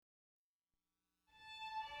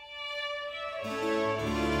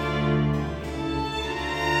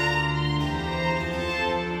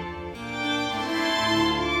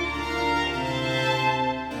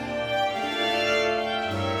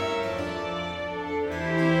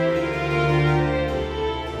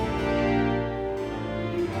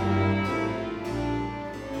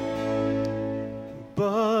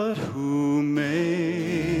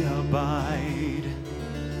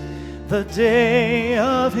the day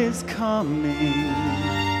of his coming.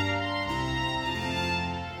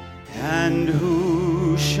 And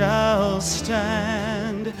who shall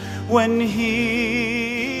stand when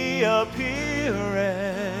he appeareth?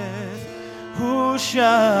 Who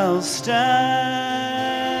shall stand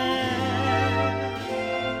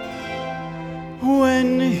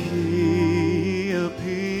when he appeareth?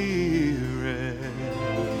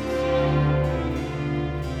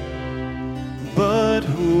 But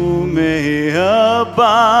who may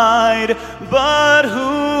abide? But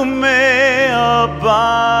who may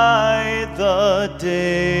abide the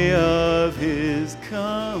day of his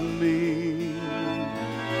coming?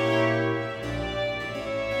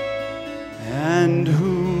 And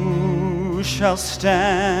who shall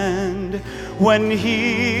stand when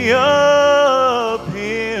he appeareth?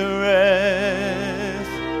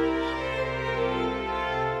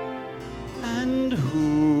 And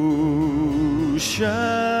who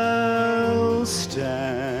shall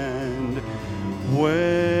stand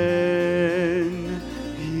when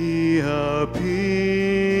he appeareth?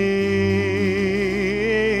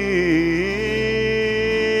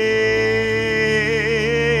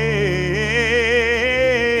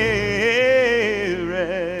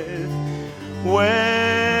 When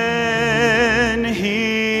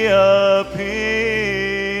he appeareth?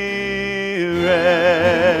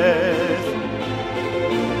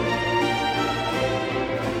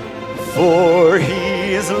 For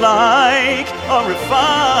he is like a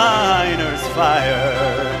refiner's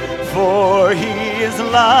fire. For he is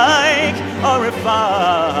like a refiner's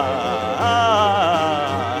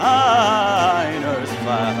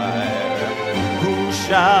fire. Who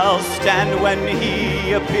shall stand when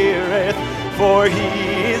he appeareth? For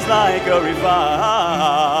he is like a refiner's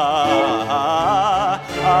fire.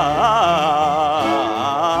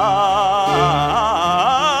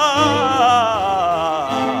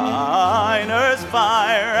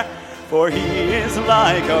 For he is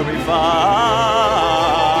like a refiner's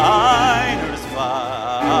fire.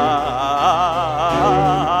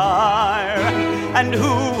 And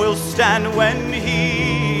who will stand when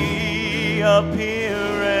he appeareth?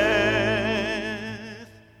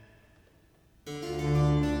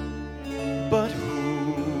 But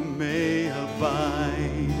who may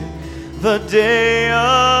abide the day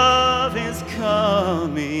of his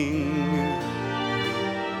coming?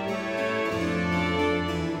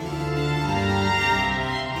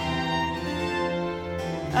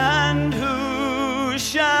 And who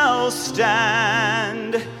shall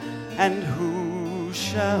stand? And who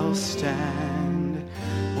shall stand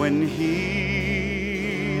when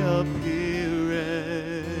he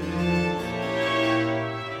appeareth?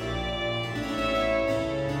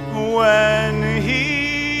 When he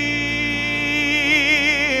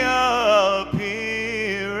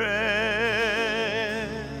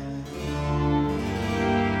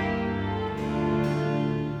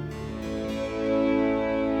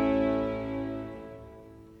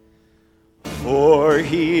For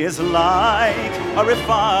he is like a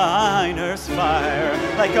refiner's fire,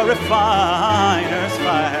 like a refiner's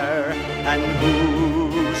fire. And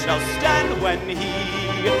who shall stand when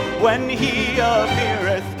he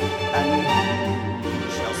appeareth? And who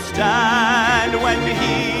shall stand when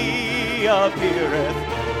he appeareth?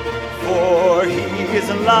 For he is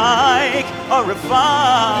like a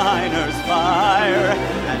refiner's fire.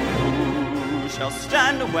 And who shall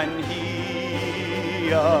stand when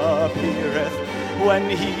he appeareth? When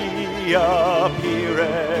he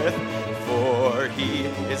appeareth? For he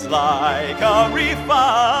is like a refiner's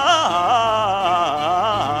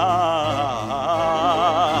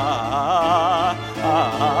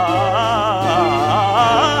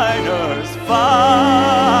fire.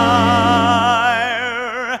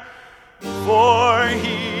 For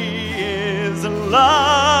he is like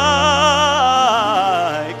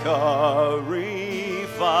a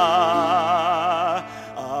refiner's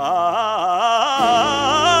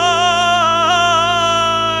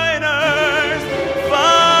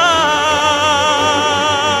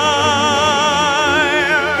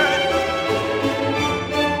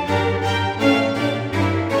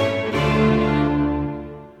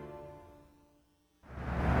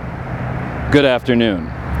Good afternoon.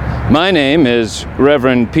 My name is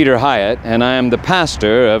Reverend Peter Hyatt, and I am the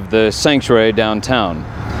pastor of the sanctuary downtown.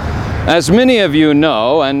 As many of you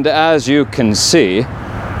know, and as you can see,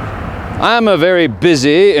 I am a very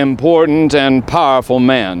busy, important, and powerful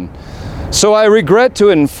man. So I regret to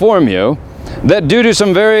inform you that due to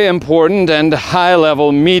some very important and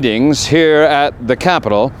high-level meetings here at the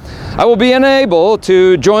Capitol, I will be unable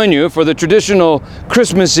to join you for the traditional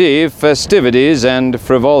Christmas Eve festivities and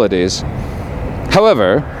frivolities.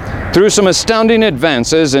 However, Through some astounding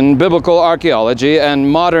advances in biblical archaeology and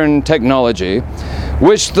modern technology,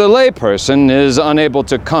 which the layperson is unable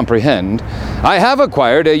to comprehend, I have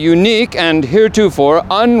acquired a unique and heretofore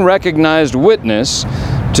unrecognized witness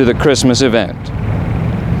to the Christmas event.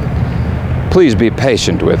 Please be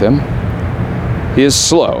patient with him. He is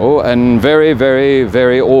slow and very, very,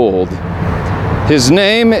 very old. His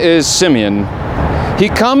name is Simeon. He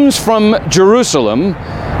comes from Jerusalem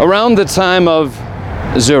around the time of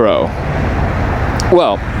 0.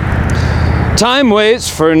 Well, time waits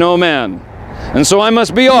for no man, and so I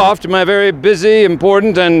must be off to my very busy,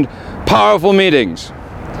 important, and powerful meetings.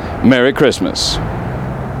 Merry Christmas.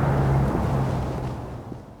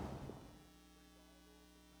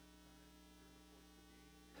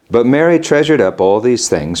 But Mary treasured up all these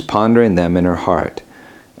things, pondering them in her heart.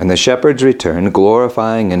 And the shepherds returned,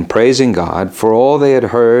 glorifying and praising God for all they had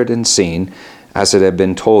heard and seen, as it had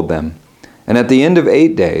been told them. And at the end of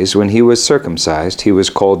 8 days, when he was circumcised, he was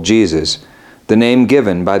called Jesus, the name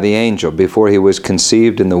given by the angel before he was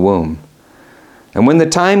conceived in the womb. And when the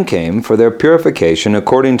time came for their purification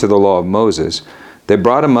according to the law of Moses, they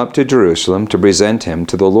brought him up to Jerusalem to present him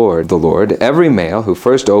to the Lord. The Lord, every male who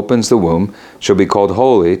first opens the womb shall be called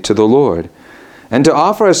holy to the Lord. And to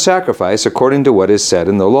offer a sacrifice according to what is said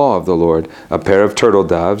in the law of the Lord, a pair of turtle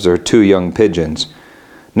doves or 2 young pigeons.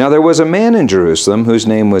 Now there was a man in Jerusalem whose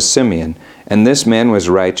name was Simeon, and this man was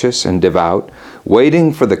righteous and devout,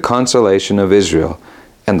 waiting for the consolation of Israel,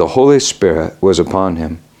 and the Holy Spirit was upon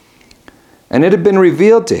him. And it had been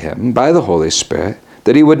revealed to him by the Holy Spirit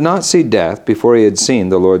that he would not see death before he had seen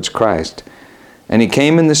the Lord's Christ. And he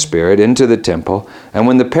came in the Spirit into the temple, and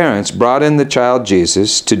when the parents brought in the child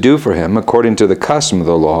Jesus to do for him according to the custom of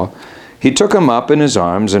the law, he took him up in his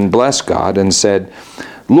arms and blessed God and said,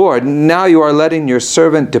 Lord, now you are letting your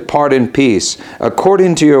servant depart in peace,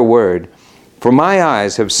 according to your word. For my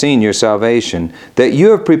eyes have seen your salvation, that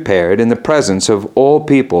you have prepared in the presence of all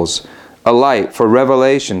peoples a light for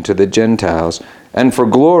revelation to the Gentiles, and for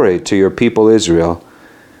glory to your people Israel.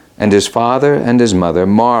 And his father and his mother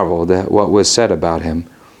marveled at what was said about him.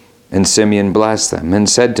 And Simeon blessed them, and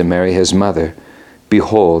said to Mary his mother,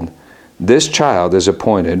 Behold, this child is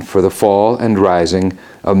appointed for the fall and rising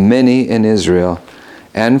of many in Israel,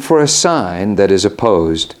 and for a sign that is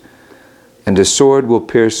opposed, and a sword will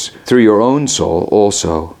pierce through your own soul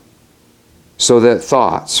also, so that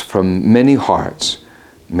thoughts from many hearts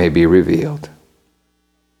may be revealed.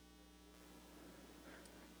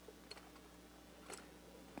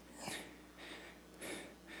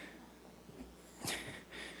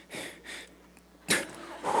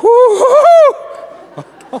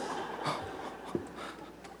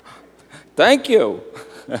 Thank you.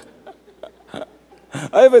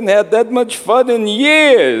 I haven't had that much fun in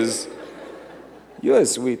years. You're a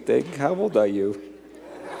sweet thing. How old are you?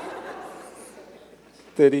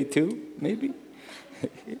 32, maybe?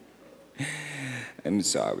 I'm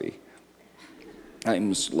sorry.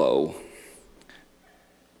 I'm slow.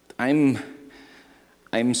 I'm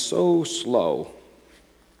so slow.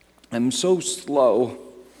 I'm so slow.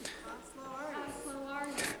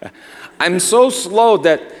 I'm so slow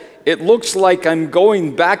that it looks like I'm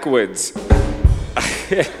going backwards.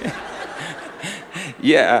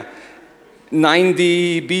 Yeah.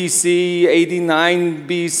 90 BC, 89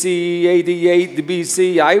 BC, 88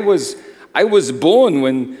 BC. I was born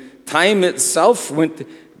when time itself went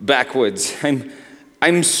backwards.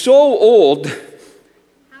 I'm so old.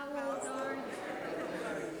 How old are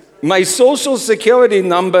you? My social security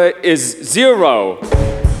number is 0.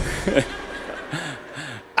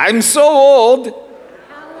 I'm so old.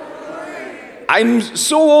 How old are you? I'm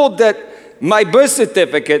so old that my birth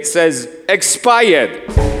certificate says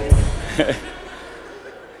expired.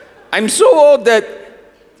 I'm so old that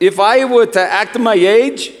if I were to act my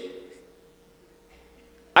age,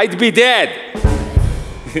 I'd be dead.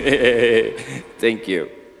 Thank you.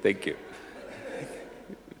 Thank you.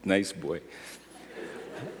 Nice boy.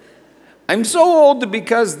 I'm so old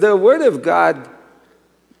because the Word of God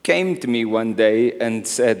came to me one day and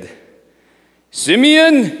said,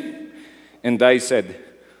 Simeon? And I said,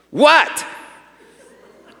 what?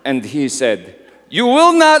 And he said, you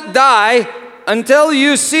will not die until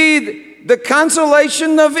you see the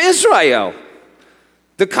consolation of Israel.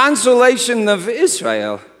 The consolation of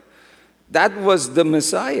Israel. That was the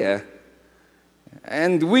Messiah.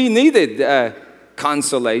 And we needed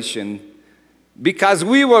consolation because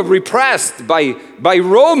we were repressed by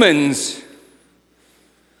Romans.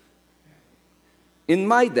 In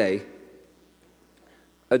my day,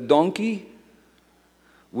 a donkey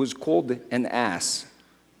was called an ass.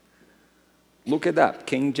 Look it up,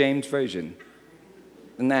 King James Version.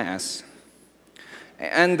 An ass.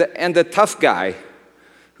 And the tough guy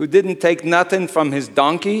who didn't take nothing from his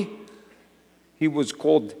donkey, he was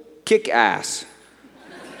called Kick-Ass.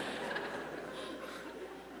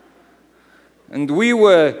 And we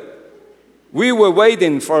were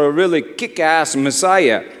waiting for a really kick-ass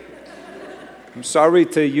Messiah. I'm sorry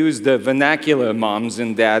to use the vernacular, moms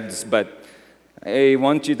and dads, but I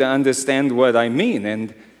want you to understand what I mean.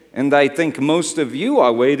 And I think most of you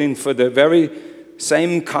are waiting for the very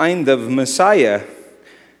same kind of Messiah.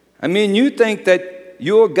 I mean, you think that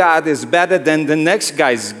your God is better than the next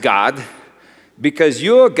guy's God because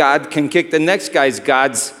your God can kick the next guy's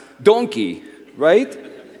God's donkey, right?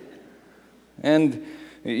 And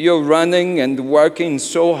you're running and working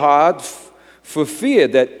so hard for fear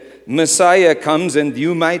that Messiah comes and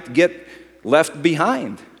you might get left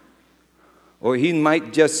behind. Or he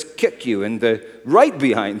might just kick you in the right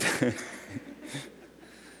behind.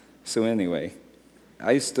 So anyway,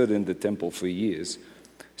 I stood in the temple for years,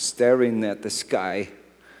 staring at the sky,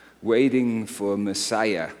 waiting for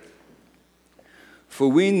Messiah. For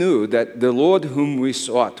we knew that the Lord whom we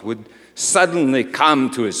sought would suddenly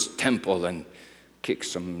come to his temple and kick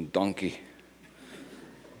some donkey.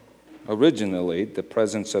 Originally, the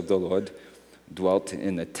presence of the Lord dwelt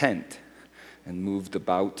in a tent and moved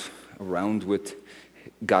about around with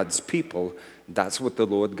God's people. That's what the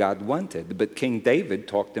Lord God wanted. But King David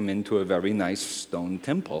talked him into a very nice stone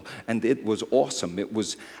temple, and it was awesome. It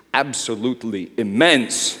was absolutely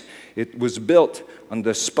immense. It was built on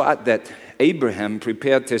the spot that Abraham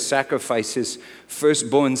prepared to sacrifice his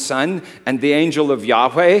firstborn son, and the angel of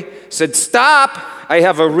Yahweh said, "Stop, I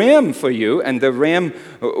have a ram for you." And the ram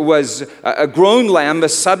was a grown lamb, a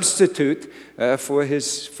substitute for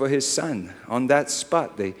his son. On that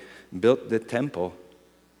spot, they built the temple.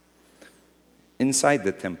 Inside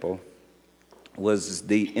the temple was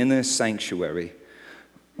the inner sanctuary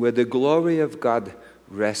where the glory of God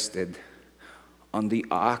rested on the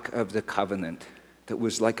Ark of the Covenant that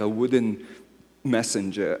was like a wooden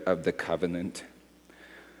messenger of the covenant.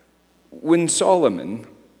 When Solomon,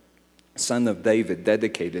 son of David,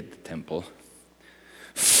 dedicated the temple,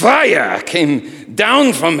 fire came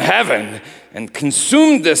down from heaven and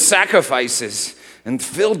consumed the sacrifices and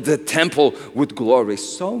filled the temple with glory.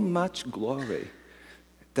 So much glory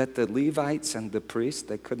that the Levites and the priests,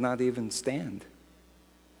 they could not even stand.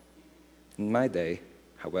 In my day,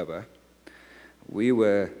 however, we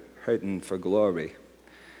were hurting for glory.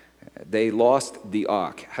 They lost the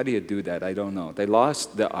ark. How do you do that? I don't know. They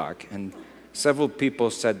lost the ark, and several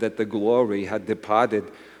people said that the glory had departed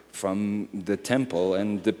from the temple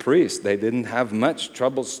and the priests. They didn't have much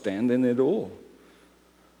trouble standing at all.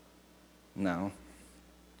 Now,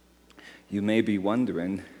 you may be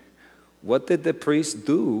wondering, what did the priests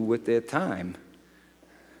do with their time?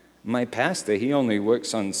 My pastor, he only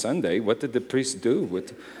works on Sunday. What did the priests do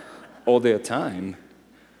with all their time?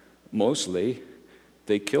 Mostly,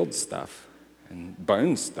 they killed stuff and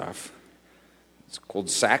burned stuff. It's called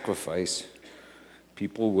sacrifice.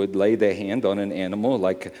 People would lay their hand on an animal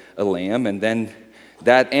like a lamb, and then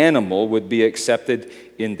that animal would be accepted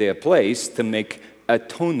in their place to make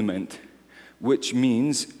atonement, which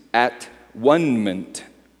means at one-ment.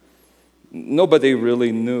 Nobody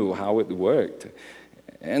really knew how it worked.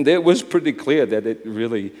 And it was pretty clear that it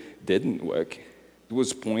really didn't work. It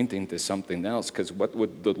was pointing to something else, because what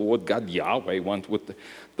would the Lord God Yahweh want with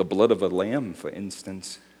the blood of a lamb, for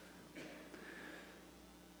instance?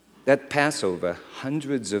 That Passover,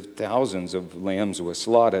 hundreds of thousands of lambs were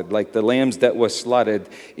slaughtered, like the lambs that were slaughtered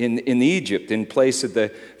in Egypt in place of the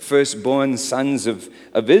firstborn sons of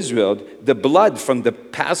Israel. The blood from the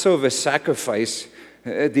Passover sacrifice,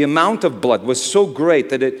 the amount of blood was so great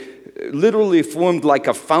that it literally formed like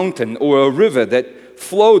a fountain or a river that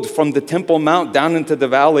flowed from the Temple Mount down into the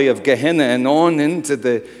valley of Gehenna and on into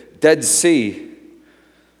the Dead Sea.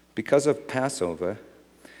 Because of Passover,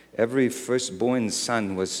 every firstborn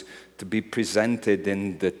son was to be presented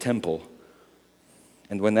in the temple.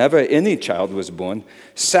 And whenever any child was born,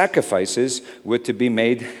 sacrifices were to be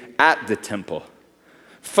made at the temple.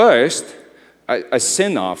 First, a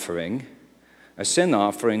sin offering. A sin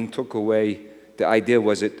offering took away, the idea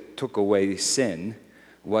was it took away sin,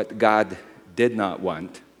 what God did not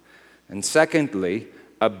want. And secondly,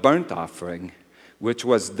 a burnt offering, which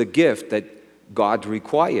was the gift that God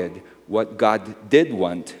required, what God did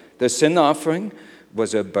want. The sin offering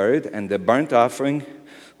was a bird, and the burnt offering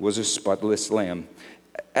was a spotless lamb.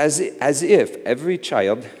 As if every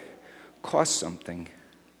child cost something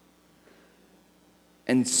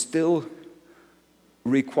and still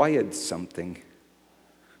required something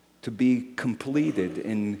to be completed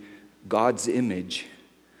in God's image,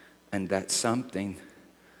 and that something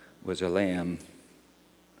was a lamb.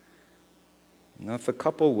 Now, if a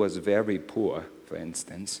couple was very poor, for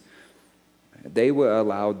instance, they were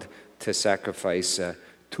allowed to sacrifice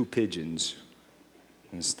 2 pigeons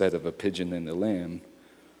instead of a pigeon and a lamb.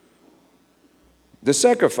 The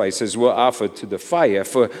sacrifices were offered to the fire,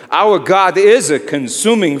 for our God is a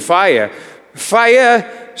consuming fire.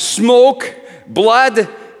 Fire, smoke, blood,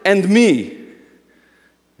 and me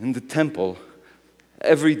in the temple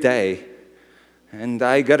every day. And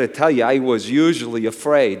I got to tell you, I was usually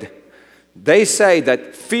afraid. They say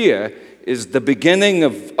that fear is the beginning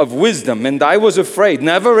of wisdom, and I was afraid,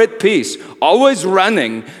 never at peace, always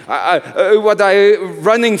running.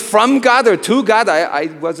 Running from God or to God? I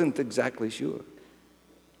wasn't exactly sure.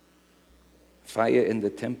 Fire in the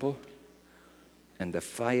temple, and the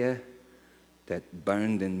fire that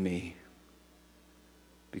burned in me,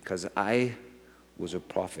 because I was a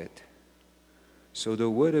prophet. So the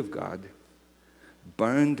word of God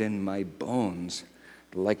burned in my bones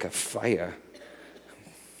like a fire.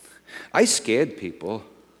 I scared people.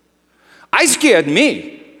 I scared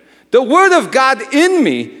me. The word of God in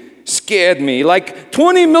me scared me, like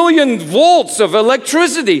 20 million volts of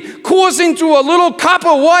electricity coursing through a little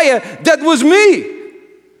copper wire that was me.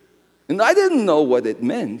 And I didn't know what it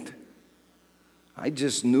meant. I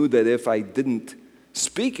just knew that if I didn't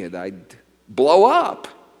speak it, I'd blow up.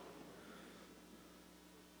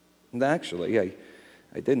 And actually, I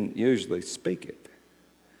didn't usually speak it.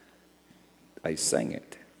 I sang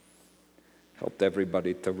it. Helped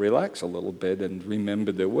everybody to relax a little bit and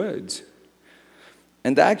remember the words.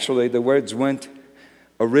 And actually, the words weren't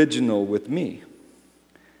original with me.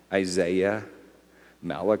 Isaiah,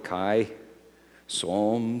 Malachi,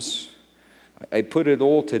 Psalms. I put it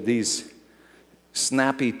all to these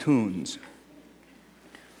snappy tunes.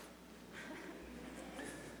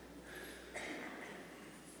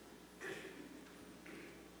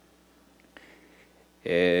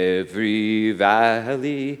 Every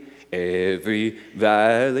valley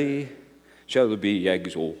shall be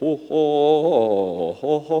exalted,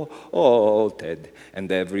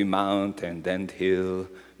 and every mountain and hill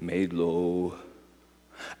made low.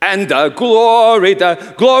 And the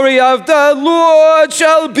glory of the Lord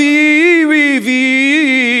shall be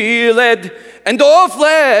revealed, and all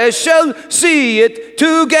flesh shall see it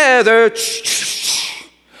together.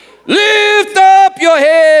 Lift up your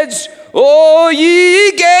heads, O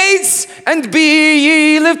ye gates, and be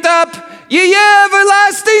ye lift up, ye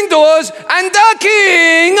everlasting doors, and the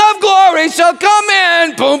King of glory shall come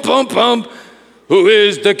in. Boom, boom, boom. Who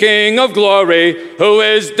is the King of glory? Who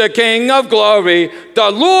is the King of glory?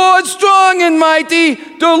 The Lord strong and mighty,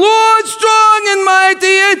 the Lord strong and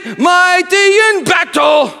mighty in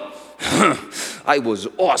battle. I was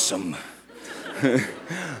awesome.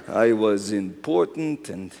 I was important,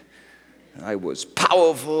 and I was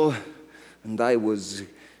powerful, and I was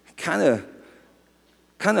kind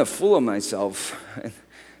of full of myself,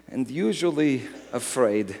 and usually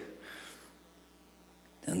afraid.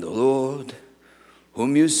 And the Lord,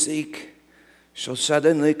 whom you seek, shall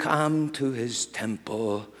suddenly come to his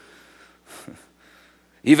temple.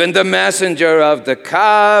 Even the messenger of the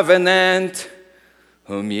covenant,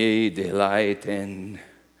 whom ye delight in.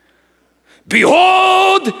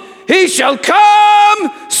 Behold, he shall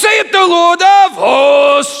come, saith the Lord of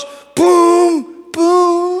hosts. Boom,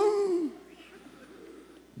 boom.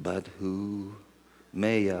 But who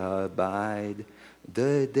may abide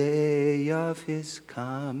the day of his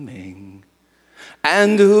coming?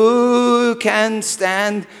 And who can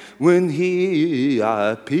stand when he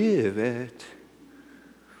appeareth?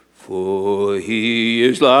 For he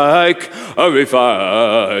is like a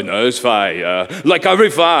refiner's fire,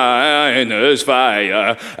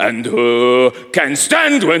 And who can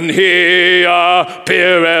stand when he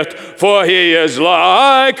appeareth? For he is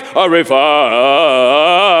like a refiner's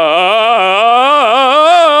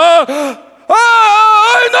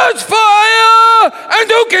fire. And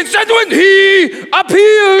who can stand when he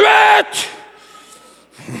appeareth?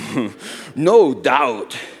 No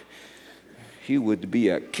doubt he would be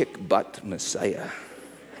a kick-butt Messiah.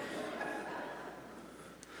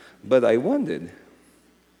 But I wondered,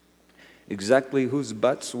 exactly whose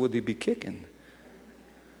butts would he be kicking?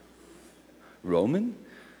 Roman?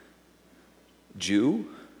 Jew?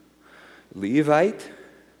 Levite?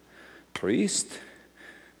 Priest?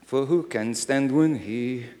 For who can stand when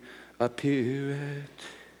he appeareth?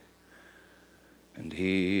 And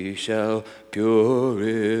he shall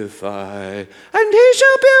purify,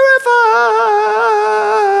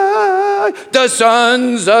 the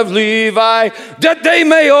sons of Levi, that they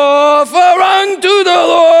may offer unto the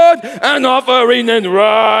Lord an offering in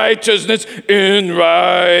righteousness,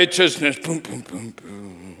 Boom, boom, boom,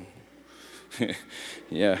 boom.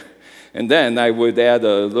 Yeah, And then I would add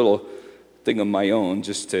a little thing of my own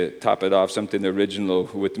just to top it off, something original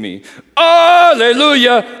with me.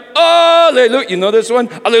 Hallelujah, hallelujah. You know this one?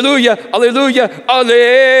 Hallelujah, hallelujah,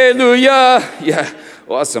 hallelujah. Yeah,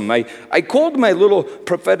 awesome. I called my little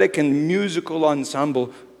prophetic and musical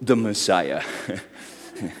ensemble the Messiah.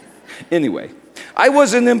 Anyway, I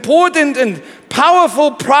was an important and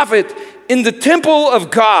powerful prophet in the temple of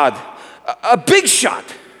God, a big shot,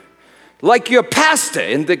 like your pastor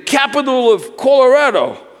in the capital of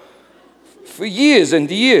Colorado. For years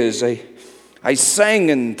and years, I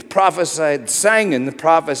sang and prophesied, sang and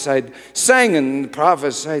prophesied, sang and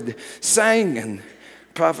prophesied, sang and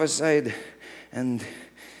prophesied, and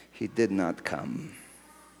he did not come.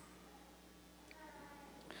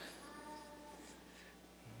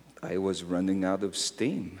 I was running out of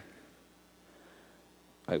steam.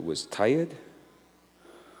 I was tired,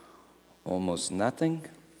 almost nothing.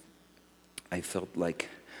 I felt like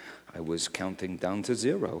I was counting down to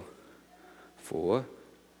 0. 4,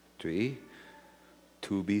 3,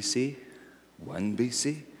 2 BC, 1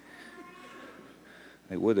 BC.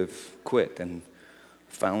 I would have quit and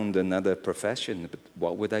found another profession, but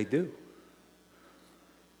what would I do?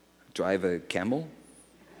 Drive a camel?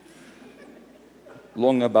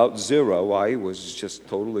 Long about 0, I was just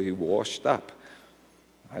totally washed up.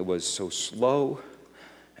 I was so slow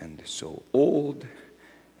and so old,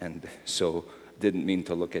 and so didn't mean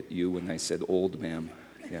to look at you when I said old, ma'am.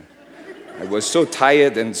 Yeah. I was so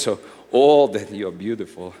tired and so old, and you're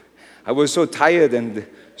beautiful. I was so tired and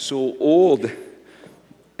so old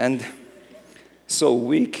and so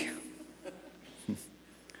weak.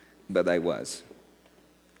 But I was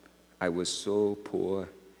so poor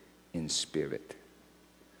in spirit,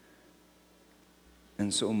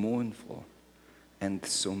 and so mournful, and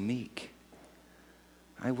so meek.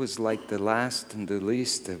 I was like the last and the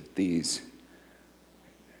least of these.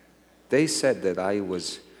 They said that I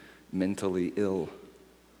was mentally ill,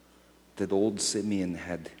 that old Simeon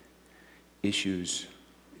had issues.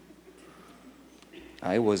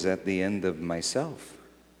 I was at the end of myself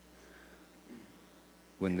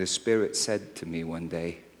when the Spirit said to me one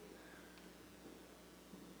day,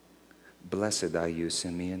 "Blessed are you,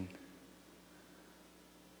 Simeon.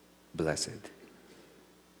 Blessed."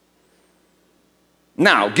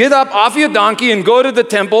 Now, get up off your donkey and go to the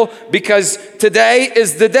temple because today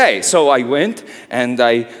is the day. So I went and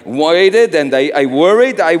I waited and I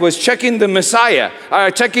worried. I was checking the Messiah,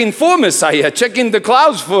 checking for Messiah, checking the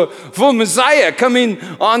clouds for Messiah coming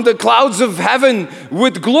on the clouds of heaven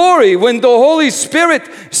with glory. When the Holy Spirit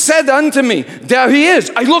said unto me, "There he is."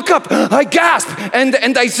 I look up, I gasp,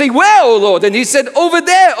 and I say, "Where, O Lord?" And he said, "Over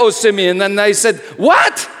there, O Simeon." And I said,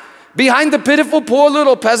 "What? Behind the pitiful poor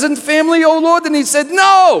little peasant family, O Lord?" And he said,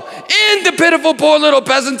 "No, in the pitiful poor little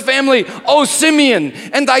peasant family, O Simeon."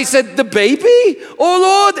 And I said, "The baby, O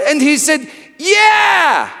Lord?" And he said,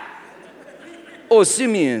 "Yeah, O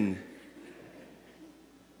Simeon."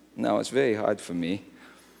 Now it's very hard for me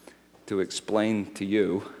to explain to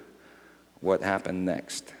you what happened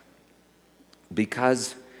next,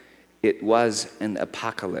 because it was an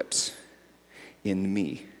apocalypse in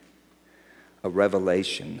me, a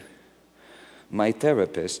revelation. My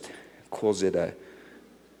therapist calls it a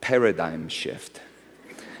paradigm shift.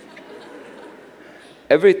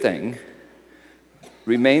 Everything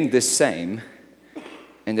remained the same,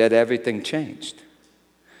 and yet everything changed.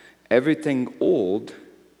 Everything old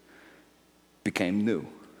became new.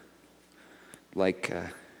 Like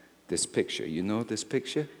this picture. You know this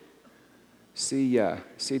picture? See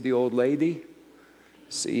the old lady?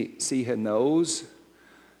 See her nose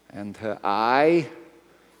and her eye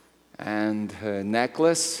and her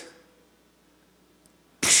necklace?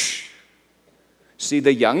 Psh. See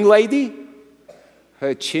the young lady?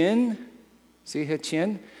 Her chin? See her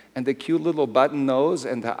chin? And the cute little button nose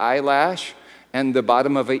and her eyelash and the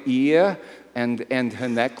bottom of her ear and her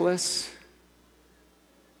necklace?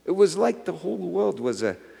 It was like the whole world was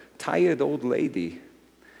a tired old lady.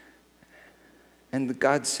 And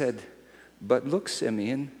God said, "But look,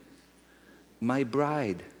 Simeon, my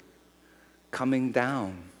bride coming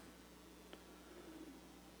down."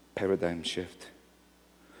 Paradigm shift.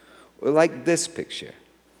 Well, like this picture,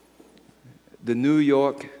 the New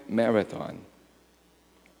York Marathon.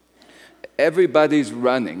 Everybody's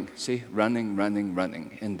running, see,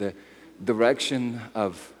 running in the direction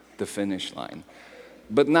of the finish line.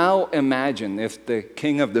 But now imagine if the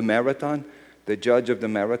king of the marathon, the judge of the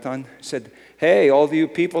marathon, said, "Hey, all of you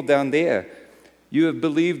people down there, you have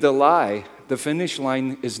believed a lie. The finish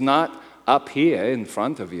line is not up here in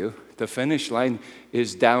front of you. The finish line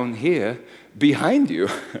is down here behind you."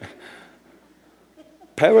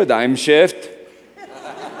 Paradigm shift.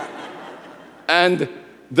 And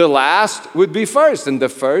the last would be first, and the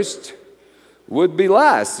first would be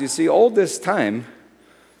last. You see, all this time,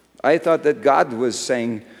 I thought that God was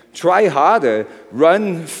saying, try harder,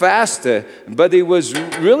 run faster. But he was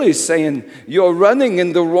really saying, you're running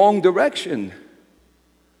in the wrong direction.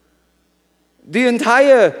 The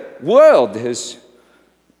entire world is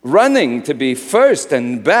running to be first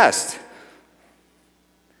and best.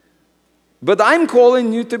 But I'm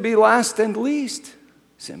calling you to be last and least,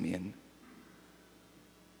 Simeon.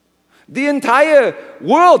 The entire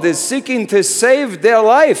world is seeking to save their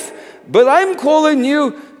life, but I'm calling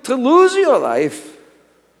you to lose your life.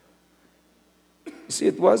 You see,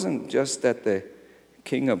 it wasn't just that the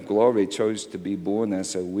King of Glory chose to be born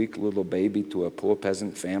as a weak little baby to a poor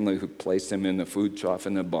peasant family who placed him in a food trough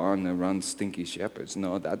in a barn around stinky shepherds.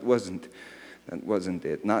 No, that wasn't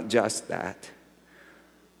it. Not just that,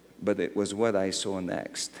 but it was what I saw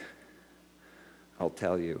next. I'll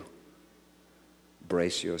tell you.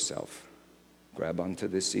 Brace yourself. Grab onto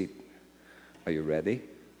the seat. Are you ready?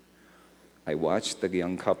 I watched the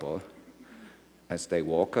young couple as they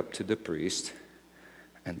walk up to the priest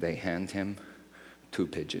and they hand him 2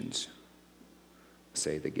 pigeons.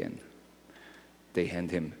 Say it again. They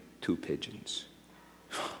hand him 2 pigeons.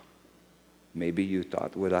 Maybe you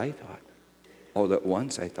thought what I thought. All at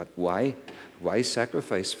once I thought, why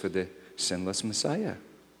sacrifice for the sinless Messiah?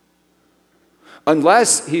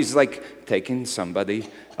 Unless he's like taking somebody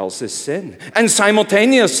else's sin. And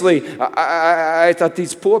simultaneously, I thought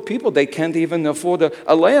these poor people, they can't even afford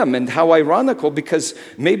a lamb. And how ironical, because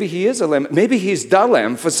maybe he is a lamb. Maybe he's the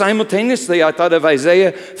lamb. For simultaneously, I thought of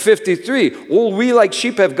Isaiah 53. All we like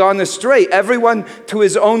sheep have gone astray, everyone to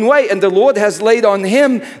his own way. And the Lord has laid on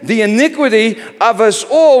him the iniquity of us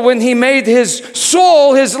all when he made his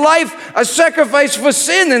soul, his life, a sacrifice for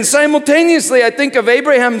sin. And simultaneously, I think of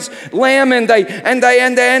Abraham's lamb, and I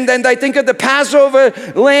think of the Passover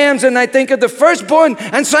lambs, and I think of the firstborn,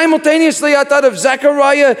 and simultaneously I thought of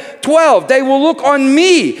Zechariah 12. They will look on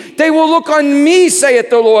me. They will look on me,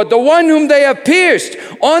 saith the Lord, the one whom they have pierced.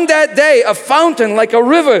 On that day, a fountain like a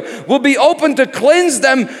river will be opened to cleanse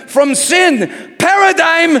them from sin.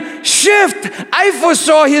 Paradigm shift. I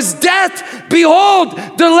foresaw his death. Behold,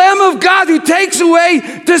 the Lamb of God who takes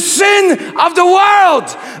away the sin of the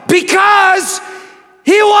world, because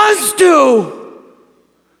he wants to.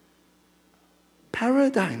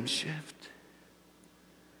 Paradigm shift.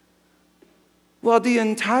 Well, the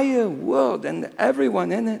entire world and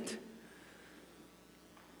everyone in it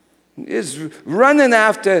is running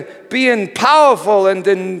after being powerful and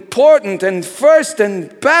important and first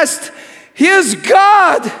and best. Here's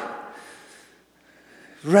God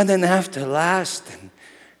running after last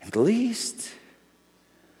and least.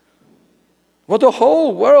 Well, the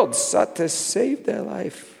whole world sought to save their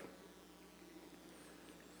life.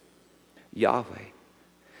 Yahweh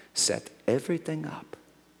set everything up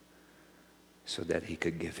so that he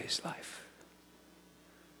could give his life.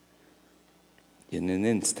 In an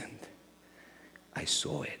instant, I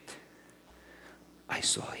saw it. I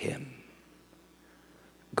saw him.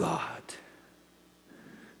 God.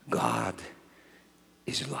 God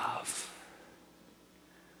is love.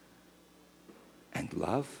 And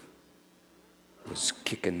love was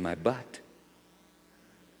kicking my butt.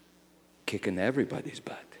 Kicking everybody's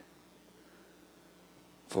butt.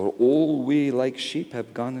 For all we like sheep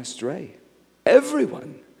have gone astray.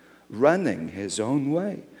 Everyone running his own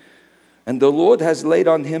way. And the Lord has laid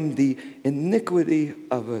on him the iniquity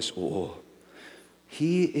of us all.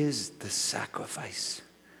 He is the sacrifice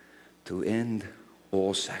to end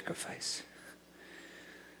all sacrifice.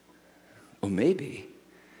 Or maybe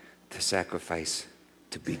the sacrifice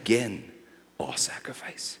to begin all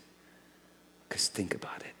sacrifice. Because think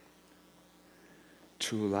about it.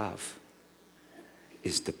 True love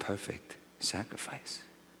is the perfect sacrifice.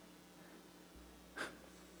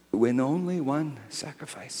 When only one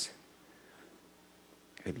sacrifice,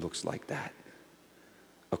 it looks like that.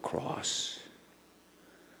 A cross.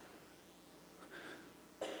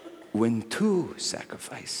 When 2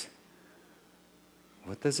 sacrifice,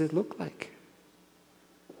 what does it look like?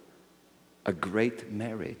 A great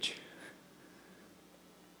marriage.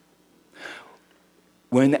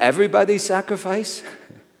 When everybody sacrifice,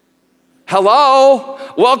 hello,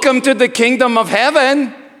 welcome to the kingdom of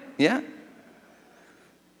heaven. Yeah.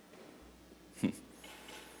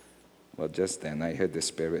 Well, just then I heard the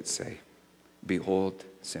Spirit say, behold,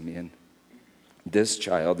 Simeon, this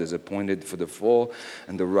child is appointed for the fall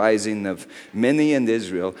and the rising of many in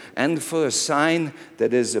Israel, and for a sign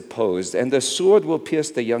that is opposed. And the sword will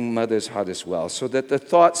pierce the young mother's heart as well, so that the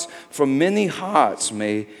thoughts from many hearts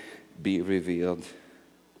may be revealed.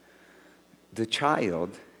 The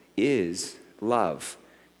child is love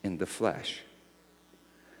in the flesh.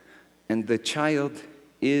 And the child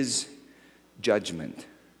is judgment.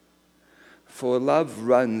 For love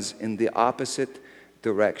runs in the opposite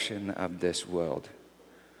direction of this world.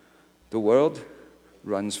 The world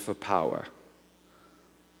runs for power.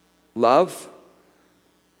 Love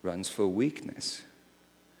runs for weakness.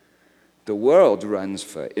 The world runs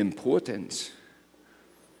for importance.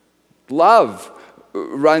 Love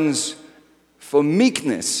runs for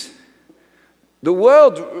meekness. The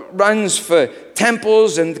world runs for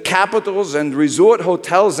temples and capitals and resort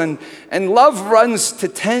hotels, and love runs to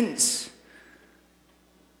tents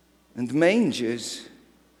and mangers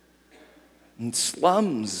and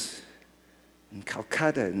slums in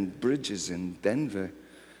Calcutta and bridges in Denver.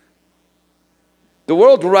 The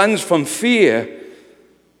world runs from fear.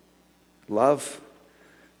 Love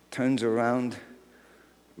turns around,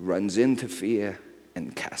 runs into fear,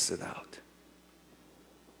 and casts it out.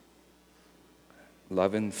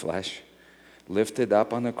 Love in flesh, lifted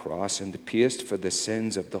up on a cross and pierced for the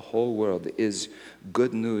sins of the whole world, is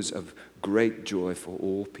good news of great joy for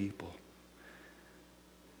all people.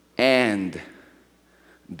 And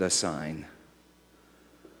the sign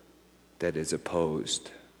that is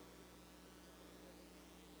opposed.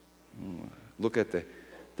 Look at the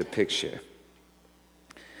picture.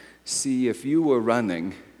 See, if you were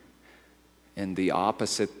running in the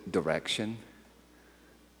opposite direction,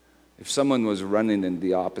 if someone was running in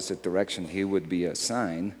the opposite direction, he would be a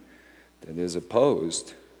sign that is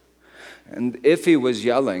opposed. And if he was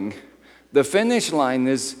yelling, the finish line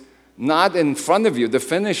is not in front of you, the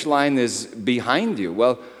finish line is behind you.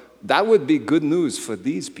 Well, that would be good news for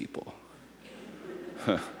these people.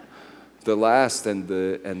 The last and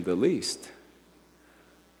the least.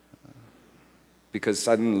 Because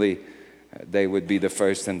suddenly they would be the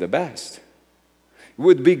first and the best. It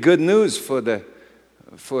would be good news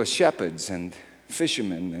for shepherds and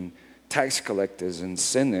fishermen and tax collectors and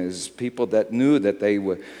sinners, people that knew that they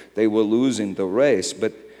were losing the race.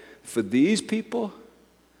 But for these people,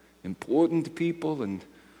 important people and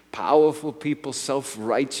powerful people,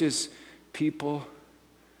 self-righteous people,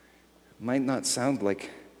 might not sound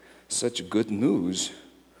like such good news,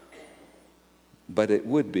 but it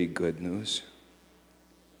would be good news.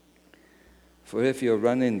 For if you're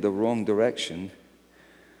running the wrong direction,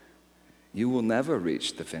 you will never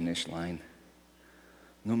reach the finish line,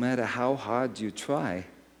 no matter how hard you try.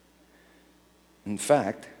 In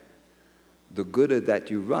fact, the gooder that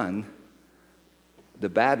you run, the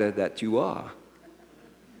badder that you are.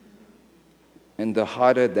 And the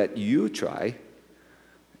harder that you try,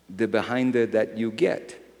 the behinder that you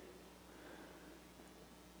get.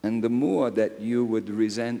 And the more that you would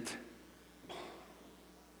resent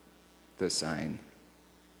the sign.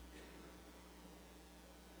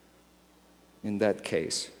 In that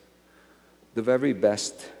case, the very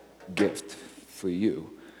best gift for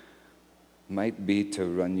you might be to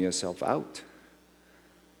run yourself out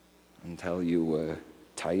until you were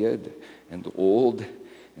tired and old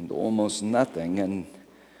and almost nothing, and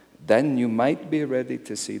then you might be ready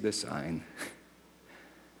to see the sign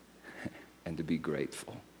and to be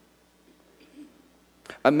grateful.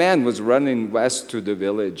 A man was running west to the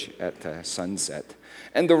village at sunset,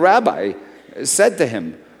 and the rabbi said to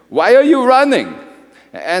him, "Why are you running?"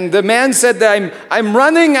 And the man said, I'm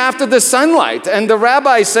running after the sunlight. And the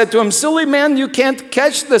rabbi said to him, "Silly man, you can't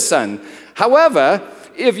catch the sun. However,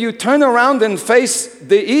 if you turn around and face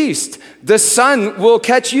the east, the sun will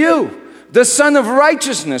catch you. The Son of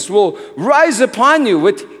Righteousness will rise upon you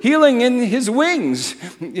with healing in his wings.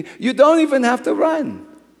 You don't even have to run.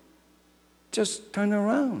 Just turn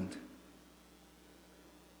around."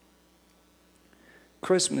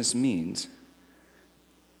 Christmas means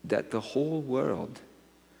that the whole world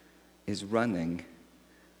is running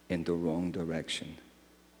in the wrong direction.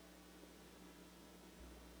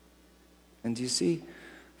 And you see,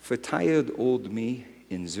 for tired old me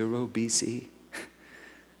in 0 BC,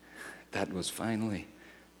 that was finally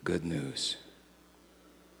good news.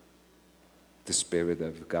 The Spirit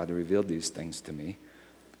of God revealed these things to me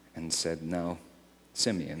and said, "Now,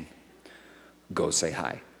 Simeon, go say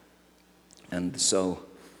hi." And so,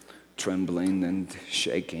 trembling and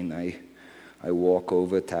shaking, I walk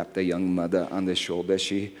over, tap the young mother on the shoulder.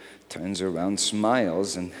 She turns around,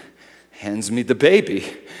 smiles, and hands me the baby.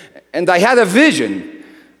 And I had a vision.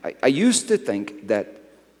 I used to think that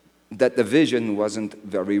the vision wasn't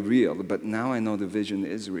very real, but now I know the vision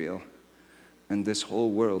is real, and this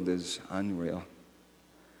whole world is unreal.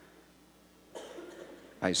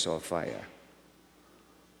 I saw fire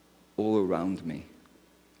all around me.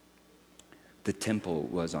 The temple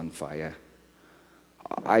was on fire.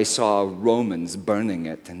 I saw Romans burning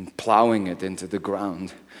it and plowing it into the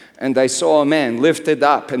ground. And I saw a man lifted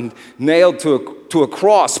up and nailed to a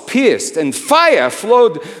cross, pierced, and fire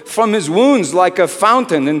flowed from his wounds like a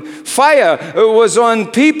fountain. And fire was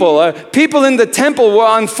on people. People in the temple were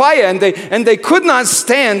on fire, and they could not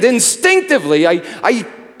stand. Instinctively, I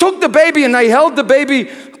took the baby and I held the baby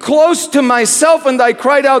close to myself and I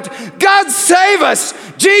cried out, God save us,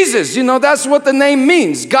 Jesus. You know, that's what the name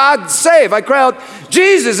means, God save. I cried out,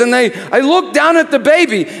 Jesus, and I looked down at the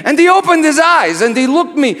baby and he opened his eyes and he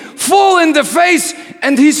looked me full in the face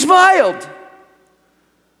and he smiled.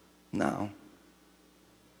 Now,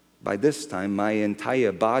 by this time, my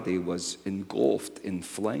entire body was engulfed in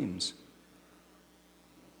flames.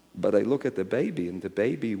 But I look at the baby and the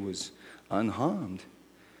baby was unharmed.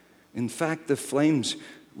 In fact, the flames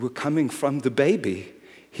were coming from the baby.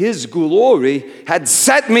 His glory had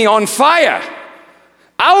set me on fire.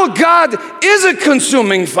 Our God is a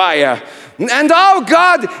consuming fire. And our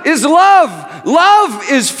God is love. Love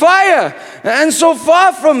is fire. And so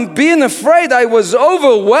far from being afraid, I was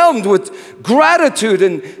overwhelmed with gratitude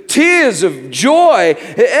and tears of joy.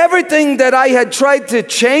 Everything that I had tried to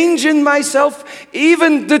change in myself,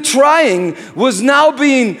 even the trying, was now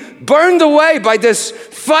being burned away by this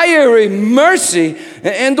fiery mercy.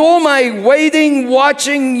 And all my waiting,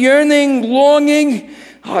 watching, yearning, longing,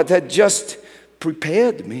 it had just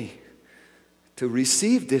prepared me to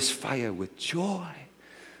receive this fire with joy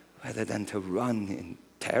rather than to run in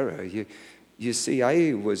terror. You see,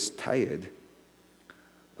 I was tired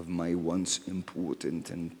of my once important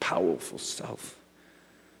and powerful self.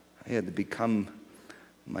 I had become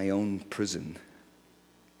my own prison.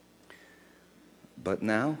 But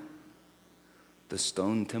now, the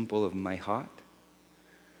stone temple of my heart,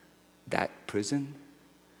 that prison,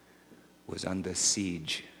 was under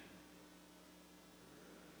siege.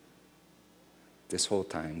 This whole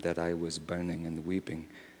time that I was burning and weeping,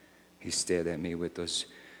 he stared at me with those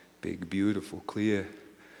big, beautiful, clear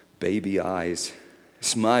baby eyes,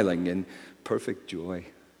 smiling in perfect joy.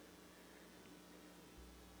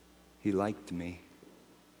 He liked me.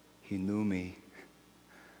 He knew me.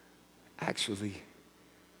 Actually,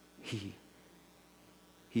 he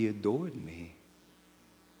adored me.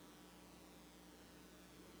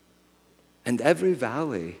 And every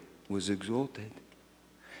valley was exalted.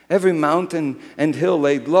 Every mountain and hill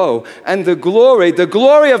laid low, and the glory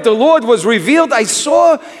of the Lord was revealed. I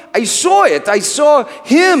saw it. I saw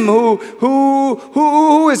him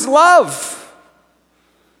who is love.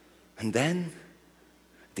 And then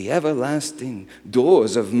the everlasting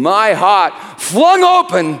doors of my heart flung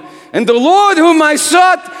open, and the Lord whom I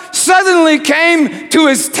sought suddenly came to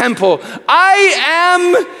his temple. I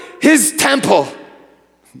am his temple.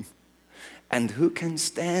 And who can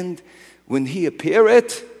stand when he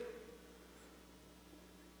appeareth?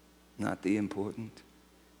 Not the important,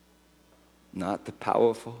 not the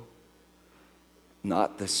powerful,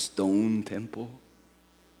 not the stone temple,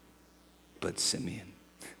 but Simeon.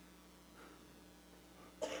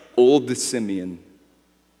 Old Simeon.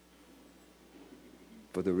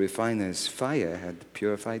 For the refiner's fire had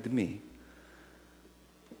purified me,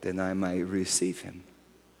 that I might receive him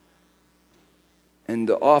and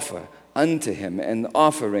offer unto him an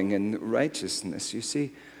offering in righteousness. You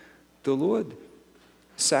see, the Lord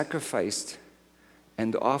sacrificed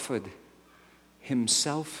and offered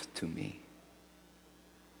himself to me.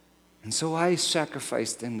 And so I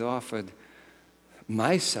sacrificed and offered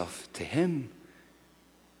myself to him,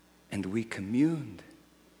 and we communed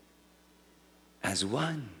as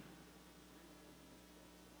one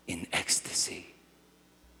in ecstasy.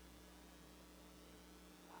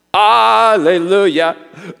 Alleluia,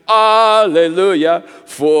 alleluia,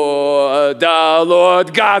 for the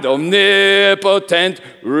Lord God omnipotent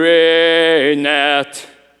reigneth.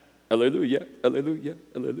 Alleluia, alleluia,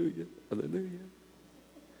 alleluia, alleluia.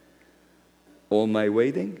 All my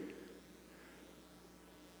waiting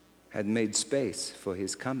had made space for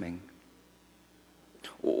his coming.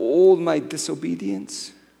 All my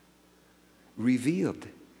disobedience revealed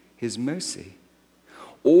his mercy.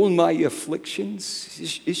 All my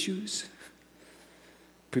afflictions, issues,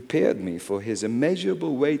 prepared me for his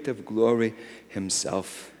immeasurable weight of glory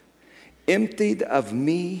himself. Emptied of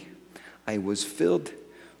me, I was filled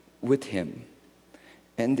with him.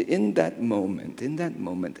 And in that moment,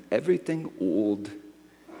 everything old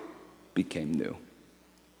became new.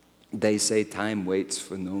 They say time waits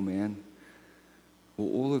for no man. Well,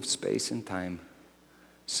 all of space and time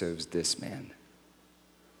serves this man.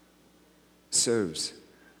 Serves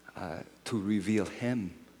to reveal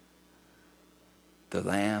him, the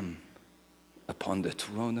Lamb upon the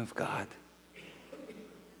throne of God,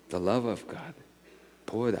 the love of God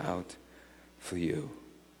poured out for you.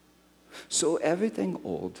 So everything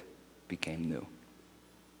old became new.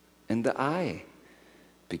 And I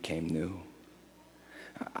became new.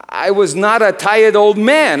 I was not a tired old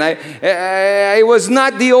man. I was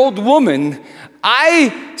not the old woman.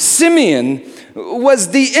 I, Simeon, was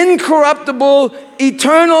the incorruptible,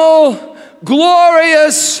 eternal,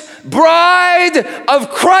 glorious bride of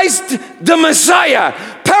Christ the Messiah.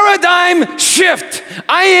 Paradigm shift.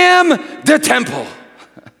 I am the temple.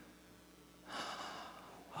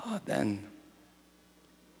 Then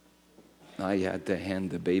I had to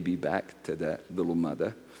hand the baby back to that little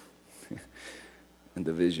mother, and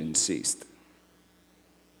the vision ceased.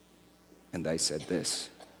 And I said this.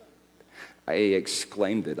 I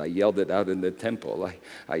exclaimed it. I yelled it out in the temple.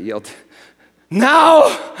 I yelled, "Now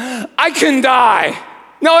I can die.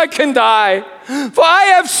 Now I can die. For I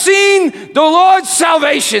have seen the Lord's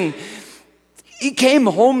salvation." He came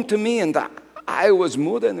home to me, and I was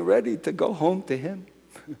more than ready to go home to him.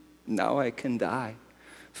 Now I can die,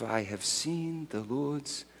 for I have seen the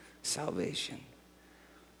Lord's salvation.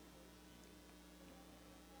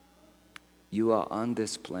 You are on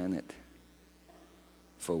this planet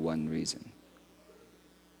for one reason: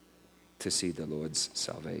 to see the Lord's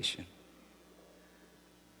salvation.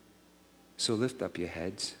 So lift up your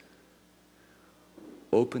heads,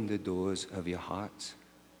 open the doors of your hearts,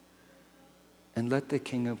 and let the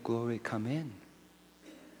King of Glory come in.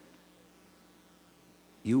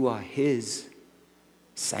 You are his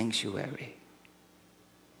sanctuary.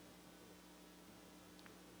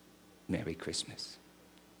 Merry Christmas.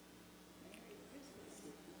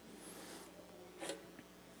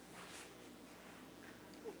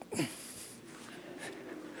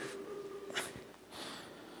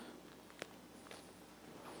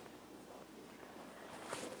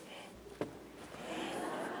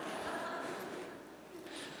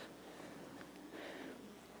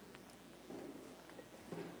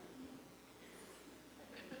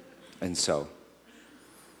 And so,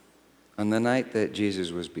 on the night that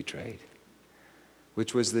Jesus was betrayed,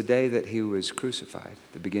 which was the day that he was crucified,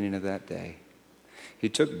 the beginning of that day, he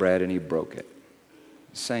took bread and he broke it,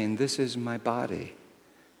 saying, "This is my body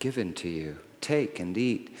given to you. Take and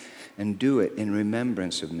eat and do it in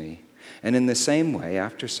remembrance of me." And in the same way,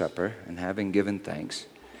 after supper, and having given thanks,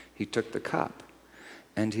 he took the cup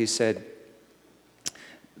and he said,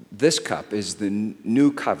 "This cup is the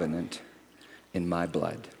new covenant in my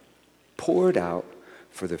blood, poured out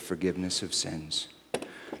for the forgiveness of sins.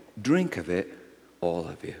 Drink of it, all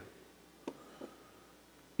of you."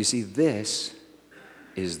 You see, this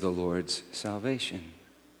is the Lord's salvation.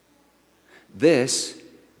 This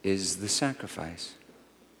is the sacrifice.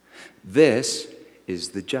 This is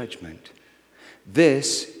the judgment.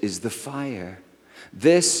 This is the fire.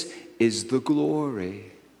 This is the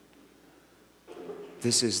glory.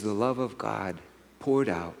 This is the love of God poured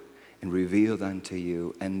out and revealed unto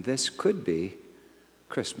you. And this could be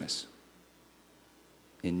Christmas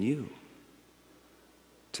in you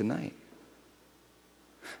tonight.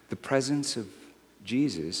 The presence of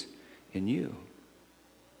Jesus in you.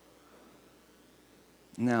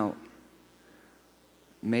 Now,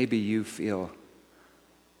 maybe you feel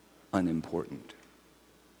unimportant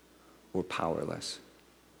or powerless.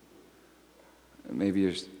 Maybe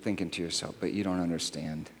you're thinking to yourself, but you don't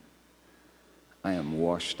understand. I am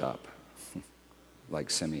washed up like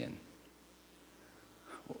Simeon.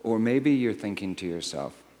 Or maybe you're thinking to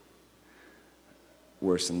yourself,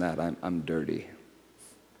 worse than that, I'm dirty.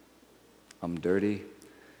 I'm dirty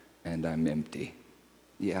and I'm empty.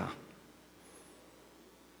 Yeah.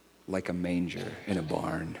 Like a manger in a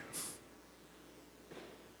barn.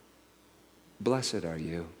 Blessed are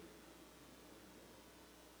you,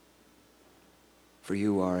 for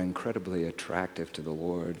you are incredibly attractive to the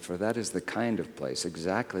Lord, for that is the kind of place,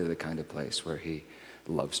 exactly the kind of place where he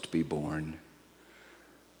loves to be born.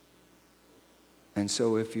 And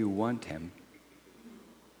so if you want him,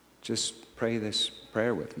 just pray this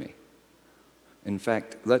prayer with me. In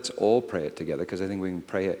fact, let's all pray it together, because I think we can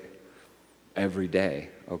pray it every day,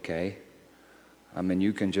 okay? I mean,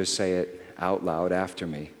 you can just say it out loud after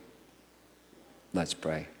me. Let's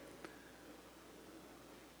pray.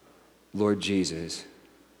 Lord Jesus,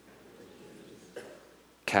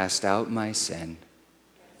 cast out my sin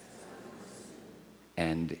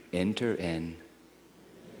and enter in.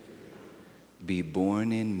 Be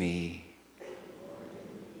born in me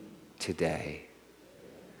today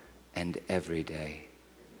and every day.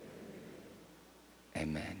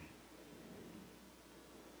 Amen.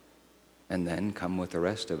 And then come with the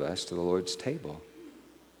rest of us to the Lord's table.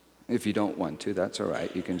 If you don't want to, that's all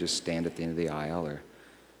right. You can just stand at the end of the aisle or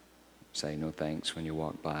say no thanks when you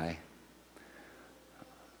walk by.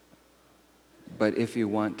 But if you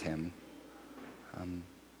want him,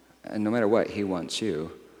 and no matter what, he wants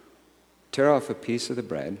you, tear off a piece of the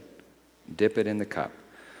bread, dip it in the cup.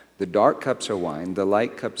 The dark cups are wine, the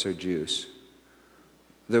light cups are juice.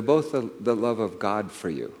 They're both the love of God for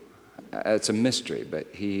you. It's a mystery, but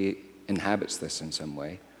he inhabits this in some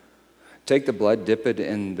way. Take the blood, dip it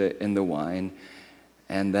in the wine,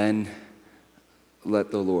 and then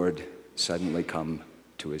let the Lord suddenly come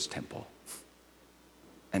to his temple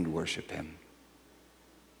and worship him.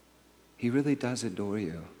 He really does adore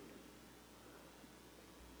you.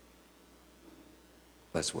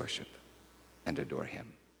 Let's worship and adore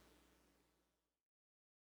him.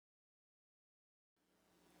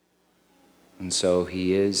 And so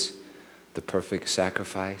he is the perfect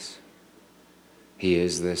sacrifice. He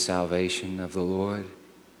is the salvation of the Lord.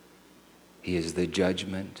 He is the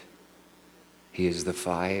judgment. He is the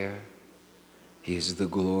fire. He is the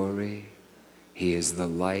glory. He is the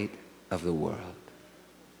light of the world.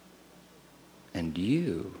 And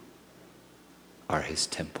you are his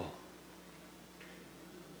temple.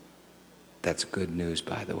 That's good news,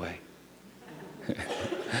 by the way.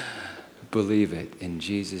 Believe it in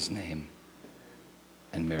Jesus' name,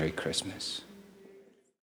 and Merry Christmas.